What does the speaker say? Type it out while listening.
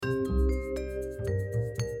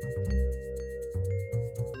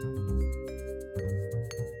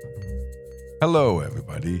Hello,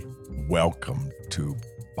 everybody. Welcome to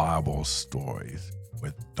Bible Stories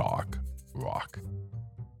with Doc Rock.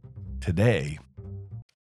 Today,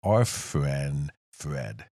 our friend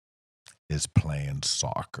Fred is playing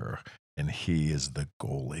soccer, and he is the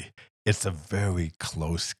goalie. It's a very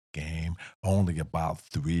close game, only about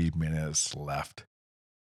 3 minutes left.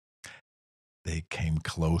 They came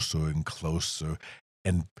closer and closer,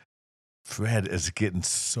 and Fred is getting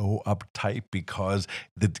so uptight because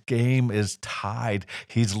the game is tied.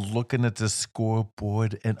 He's looking at the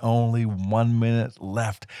scoreboard and only 1 minute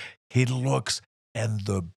left. He looks, and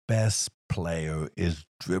the best player is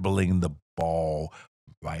dribbling the ball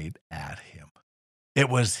right at him. It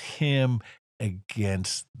was him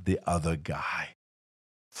against the other guy.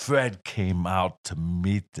 Fred came out to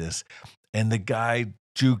meet this, and the guy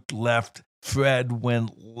juked left. Fred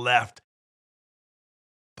went left,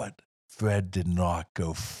 but Fred did not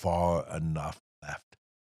go far enough left.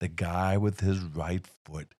 The guy with his right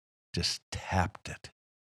foot just tapped it,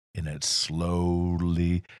 and it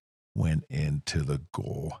slowly went into the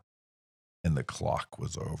goal, and the clock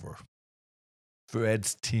was over.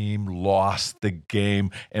 Fred's team lost the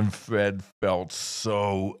game, and Fred felt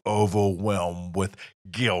so overwhelmed with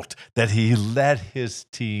guilt that he let his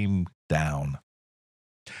team down.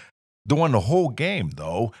 During the whole game,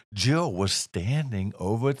 though, Jill was standing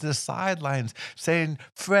over at the sidelines saying,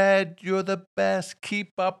 "Fred, you're the best.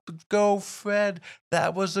 Keep up. Go, Fred.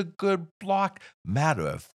 That was a good block." Matter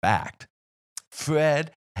of fact,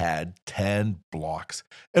 Fred had 10 blocks,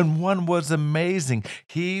 and one was amazing.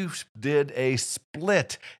 He did a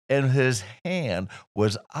split, and his hand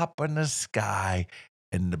was up in the sky,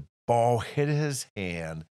 and the ball hit his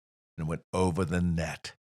hand and went over the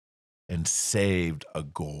net and saved a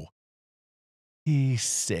goal. He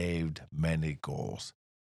saved many goals.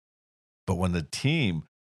 But when the team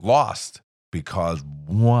lost because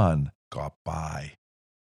one got by,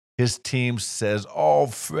 his team says, "Oh,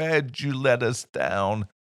 Fred, you let us down."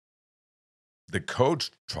 The coach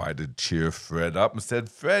tried to cheer Fred up and said,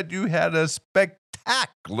 "Fred, you had a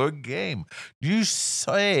spectacular game. You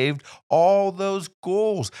saved all those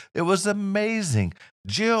goals. It was amazing."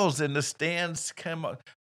 Jill's in the stands came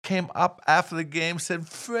up after the game, said,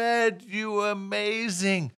 "Fred, you were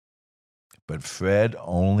amazing." But Fred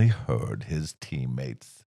only heard his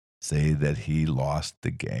teammates say that he lost the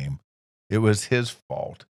game. It was his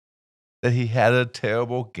fault, that he had a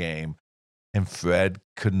terrible game, and Fred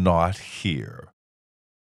could not hear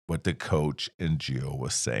what the coach and Jill were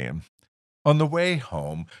saying. On the way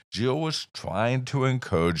home, Jill was trying to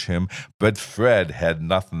encourage him, but Fred had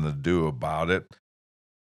nothing to do about it.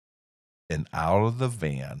 And out of the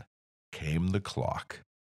van came the clock,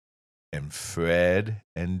 and Fred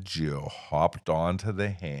and Jill hopped onto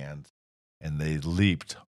the hands, and they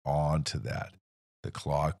leaped onto that. The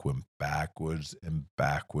clock went backwards and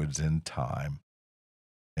backwards in time,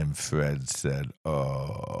 and Fred said,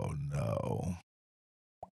 "Oh, no."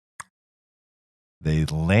 They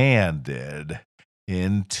landed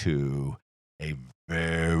into a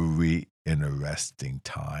very interesting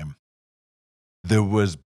time. There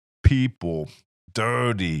was people,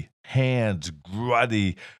 dirty, hands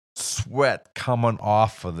gruddy, sweat coming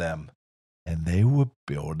off of them, and they were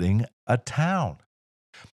building a town.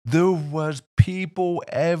 There was people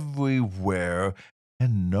everywhere,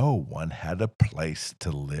 and no one had a place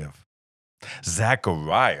to live.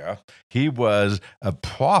 Zechariah, he was a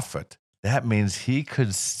prophet. That means he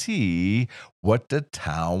could see what the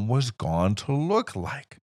town was going to look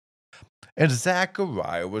like. And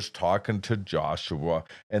Zechariah was talking to Joshua,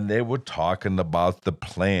 and they were talking about the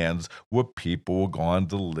plans where people were going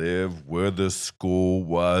to live, where the school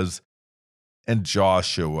was. And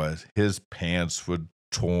Joshua, his pants were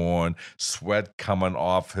torn, sweat coming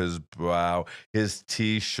off his brow, his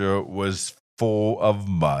t-shirt was full of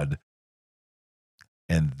mud.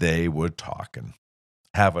 And they were talking,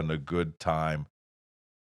 having a good time.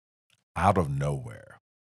 Out of nowhere,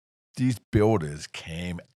 these builders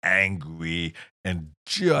came angry and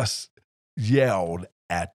just yelled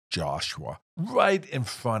at Joshua right in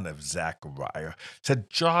front of Zechariah. Said,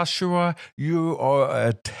 "Joshua, you are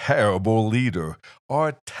a terrible leader.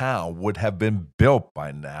 Our town would have been built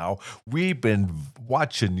by now. We've been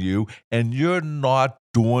watching you, and you're not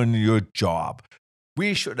doing your job.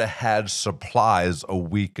 We should have had supplies a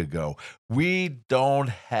week ago. We don't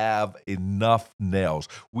have enough nails.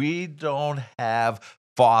 We don't have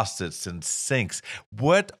faucets and sinks.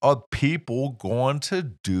 What are people going to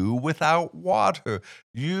do without water?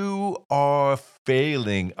 You are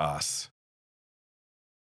failing us."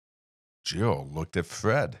 Jill looked at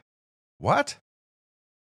Fred. What?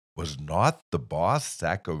 Was not the boss,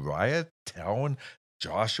 Zechariah, telling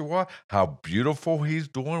Joshua, how beautiful he's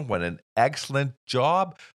doing. What an excellent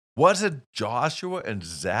job. Wasn't Joshua and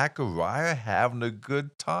Zachariah having a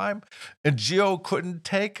good time? And Jill couldn't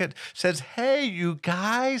take it. Says, hey, you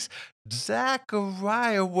guys,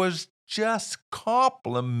 Zachariah was just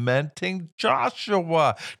complimenting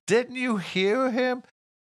Joshua. Didn't you hear him?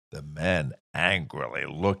 The men angrily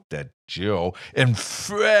looked at Jill, and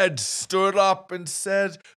Fred stood up and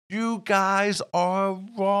said, you guys are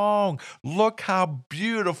wrong. Look how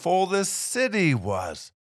beautiful this city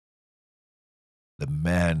was. The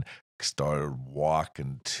men started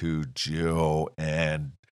walking to Jill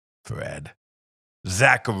and Fred.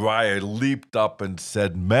 Zachariah leaped up and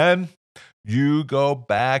said, men, you go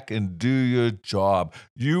back and do your job.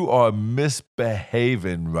 You are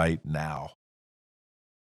misbehaving right now.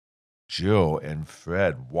 Jill and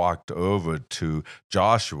Fred walked over to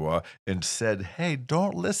Joshua and said, hey,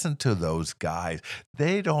 don't listen to those guys.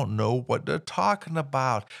 They don't know what they're talking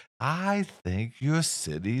about. I think your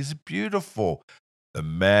city's beautiful. The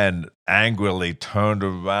men angrily turned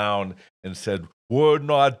around and said, we're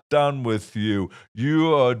not done with you.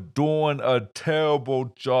 You are doing a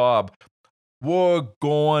terrible job. We're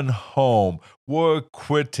going home. We're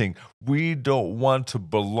quitting. We don't want to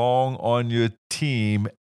belong on your team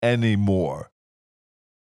anymore.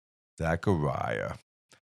 Zechariah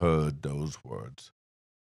heard those words,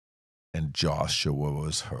 and Joshua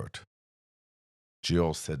was hurt.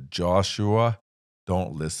 Jill said, Joshua,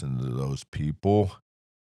 don't listen to those people.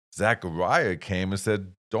 Zechariah came and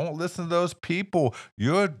said, don't listen to those people.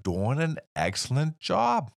 You're doing an excellent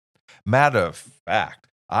job. Matter of fact,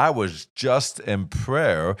 I was just in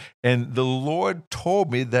prayer, and the Lord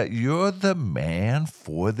told me that you're the man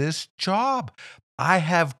for this job. I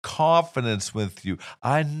have confidence with you.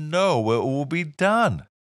 I know it will be done.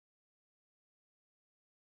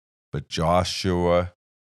 But Joshua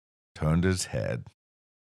turned his head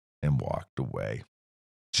and walked away.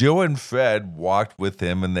 Jill and Fred walked with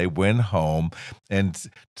him, and they went home and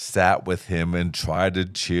sat with him and tried to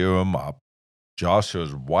cheer him up.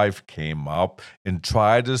 Joshua's wife came up and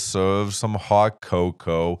tried to serve some hot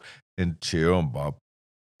cocoa and cheer him up,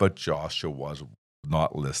 but Joshua was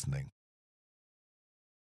not listening.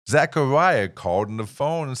 Zechariah called on the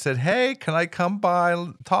phone and said, hey, can I come by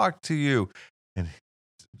and talk to you? And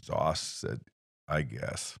Josh said, I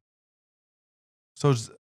guess. So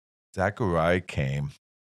Zechariah came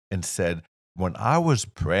and said, when I was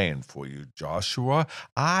praying for you, Joshua,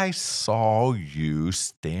 I saw you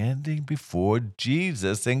standing before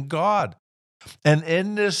Jesus and God. And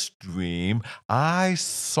in this dream, I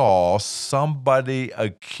saw somebody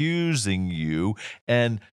accusing you,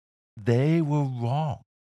 and they were wrong.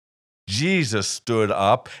 Jesus stood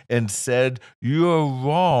up and said, you're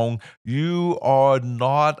wrong. You are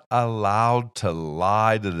not allowed to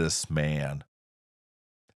lie to this man.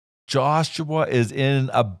 Joshua is in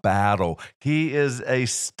a battle. He is a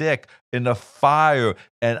stick in a fire,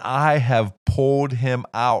 and I have pulled him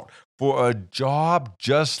out for a job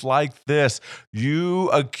just like this. You,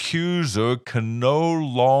 accuser, can no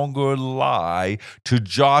longer lie to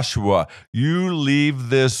Joshua. You leave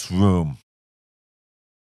this room.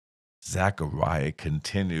 Zechariah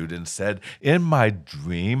continued and said, in my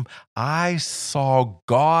dream, I saw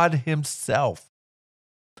God himself.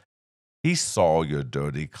 He saw your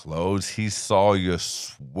dirty clothes. He saw your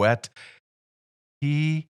sweat.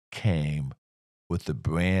 He came with a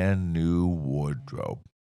brand new wardrobe.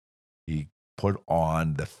 He put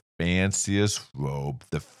on the fanciest robe,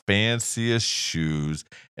 the fanciest shoes,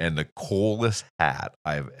 and the coolest hat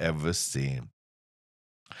I've ever seen.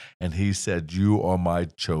 And he said, you are my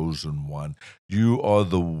chosen one. You are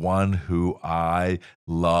the one who I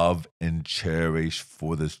love and cherish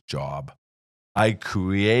for this job. I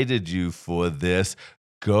created you for this.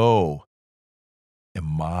 Go in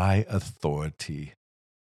my authority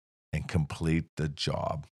and complete the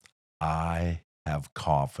job. I have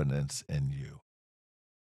confidence in you.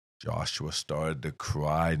 Joshua started to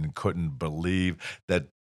cry and couldn't believe that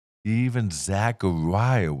even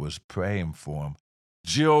Zechariah was praying for him.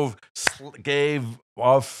 Jill gave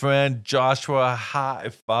our friend Joshua a high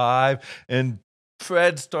five, and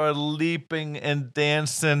Fred started leaping and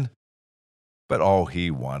dancing. But all he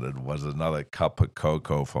wanted was another cup of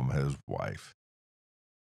cocoa from his wife.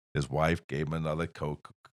 His wife gave him another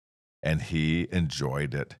cocoa, and he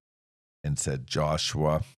enjoyed it and said,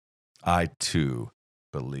 Joshua, I too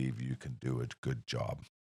believe you can do a good job.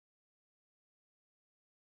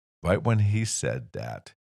 Right when he said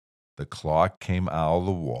that, the clock came out of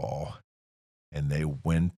the wall, and they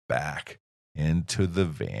went back into the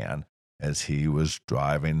van as he was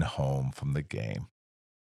driving home from the game.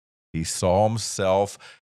 He saw himself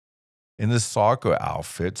in the soccer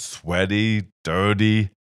outfit, sweaty,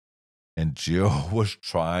 dirty, and Jill was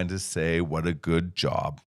trying to say what a good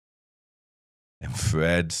job. And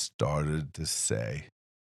Fred started to say,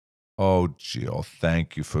 "Oh, Jill,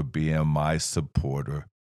 thank you for being my supporter.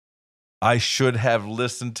 I should have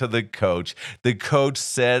listened to the coach. The coach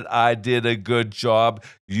said I did a good job.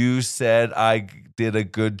 You said I did a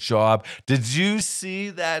good job. Did you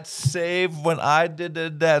see that save when I did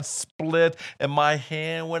that split and my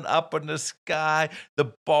hand went up in the sky?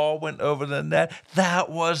 The ball went over the net. That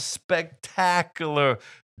was spectacular."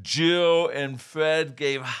 Jill and Fred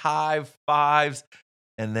gave high fives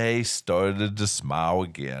and they started to smile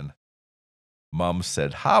again. Mom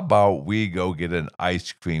said, "How about we go get an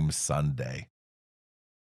ice cream sundae?"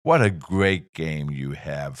 "What a great game you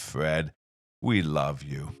have, Fred. We love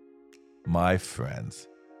you." My friends,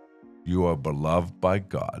 you are beloved by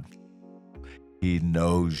God. He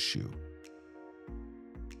knows you.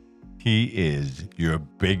 He is your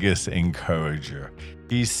biggest encourager.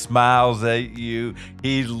 He smiles at you.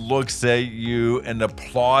 He looks at you and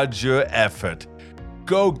applauds your effort.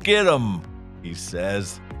 "Go get 'em," he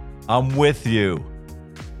says. "I'm with you."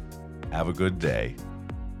 Have a good day.